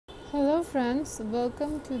Hello friends,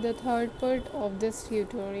 welcome to the third part of this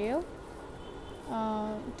tutorial.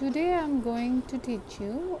 Today I am going to teach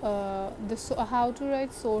you how to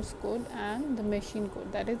write source code and the machine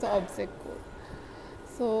code, that is object code.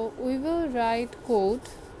 So we will write code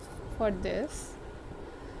for this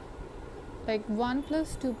like 1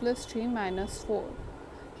 plus 2 plus 3 minus 4.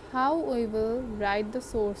 How we will write the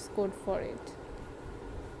source code for it?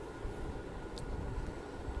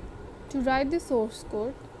 To write the source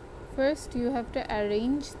code, first you have to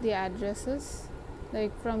arrange the addresses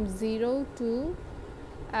like from 0 to,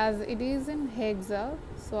 as it is in hexa,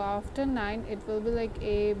 so after 9 it will be like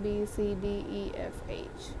A, B, C, D, E, F, H,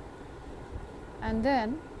 and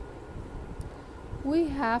then we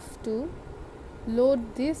have to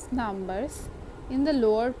load these numbers in the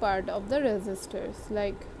lower part of the registers,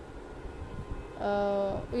 like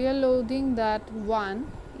we are loading that 1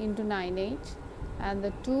 into 9H and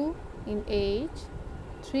the 2 in AH,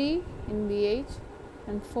 3 in BH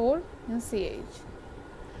and 4 in CH,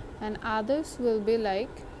 and others will be like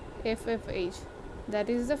FFH, that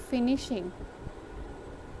is the finishing.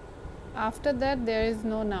 After that there is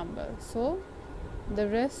no number, so the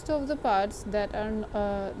rest of the parts that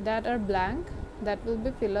are blank, that will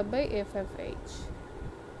be filled up by FFH.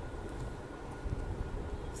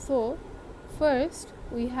 So first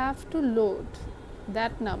we have to load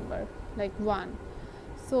that number like 1.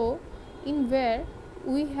 So in where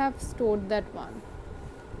we have stored that one,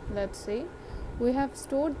 let's say we have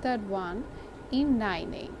stored that one in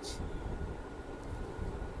 9H,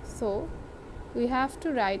 so we have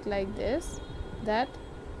to write like this, that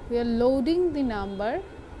we are loading the number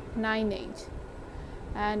 9H,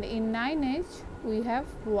 and in 9H we have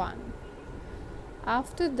 1.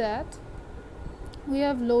 After that we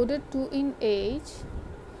have loaded 2 in AH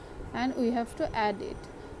and we have to add it.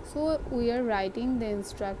 So we are writing the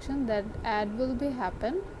instruction that add will be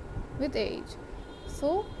happen with AH.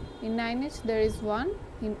 So in 9H there is 1,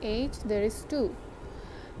 in AH there is 2,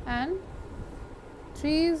 and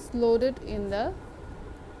 3 is loaded in the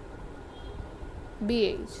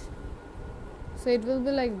BH. So it will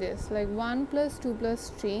be like this, like 1 plus 2 plus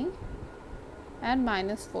 3 and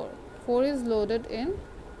minus 4. 4 is loaded in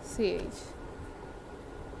CH.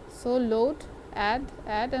 So load, add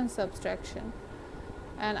and subtraction.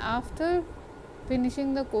 And after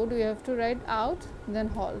finishing the code we have to write out, then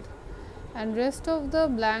halt, and rest of the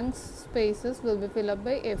blank spaces will be filled up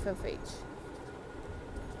by FFH.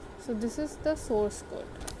 So this is the source code.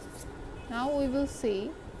 Now we will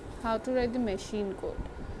see how to write the machine code.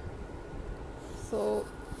 So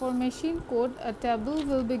for machine code, a table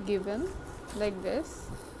will be given like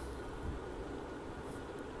this,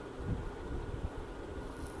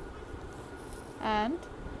 and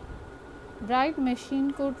write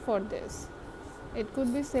machine code for this. It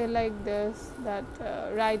could be say like this, that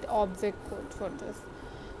write object code for this.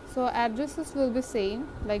 So addresses will be same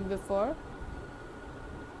like before.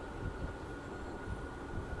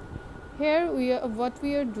 Here what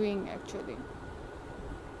we are doing actually,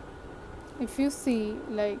 if you see,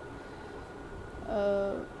 like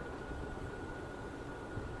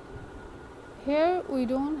here we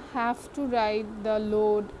don't have to write the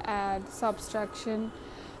load, add, subtraction.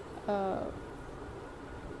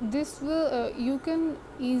 This will you can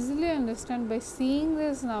easily understand by seeing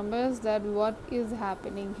these numbers that what is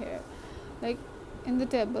happening here. Like in the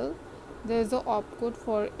table there is a opcode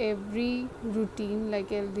for every routine like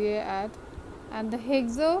LDA, add, and the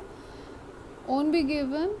hexa won't be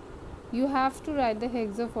given. You have to write the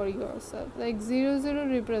hexa for yourself, like 00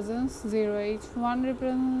 represents 0H, 1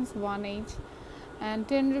 represents 1H, and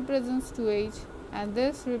 10 represents 2H, and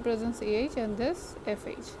this represents AH, and this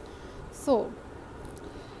FH. So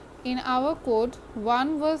in our code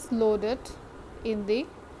 1 was loaded in the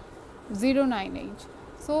 09H,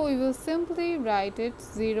 so we will simply write it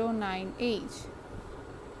 09H,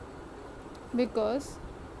 because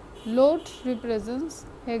load represents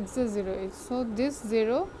hexa 0H, so this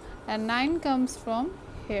 0 and 9 comes from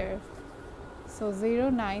here, so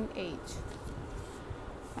 09H,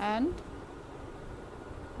 and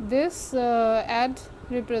this add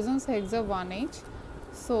represents hexa 1H.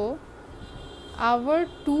 So our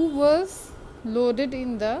 2 was loaded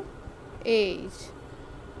in the AH,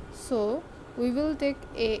 so we will take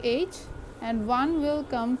AH, and 1 will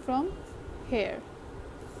come from here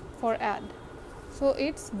for add, so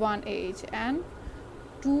it's 1AH, and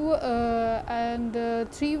 2 and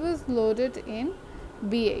 3 was loaded in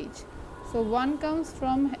BH, so 1 comes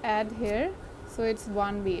from add here, so it's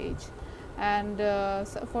 1BH, and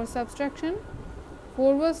for subtraction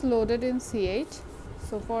 4 was loaded in CH,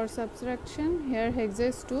 so for subtraction here hexa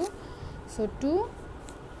is 2, so 2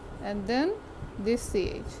 and then this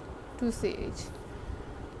CH. to ch.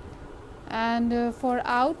 And for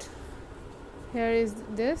out, here is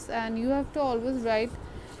this, and you have to always write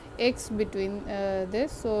x between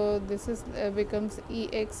this, so this is becomes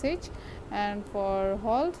exh, and for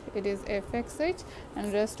halt it is fxh,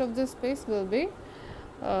 and rest of the space will be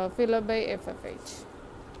filled up by ffh.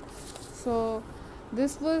 So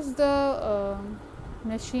this was the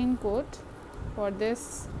machine code for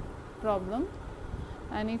this problem,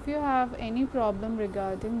 and if you have any problem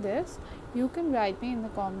regarding this, you can write me in the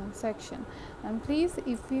comment section. And please,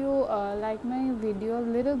 if you like my video a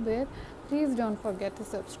little bit, please don't forget to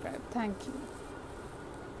subscribe. Thank you.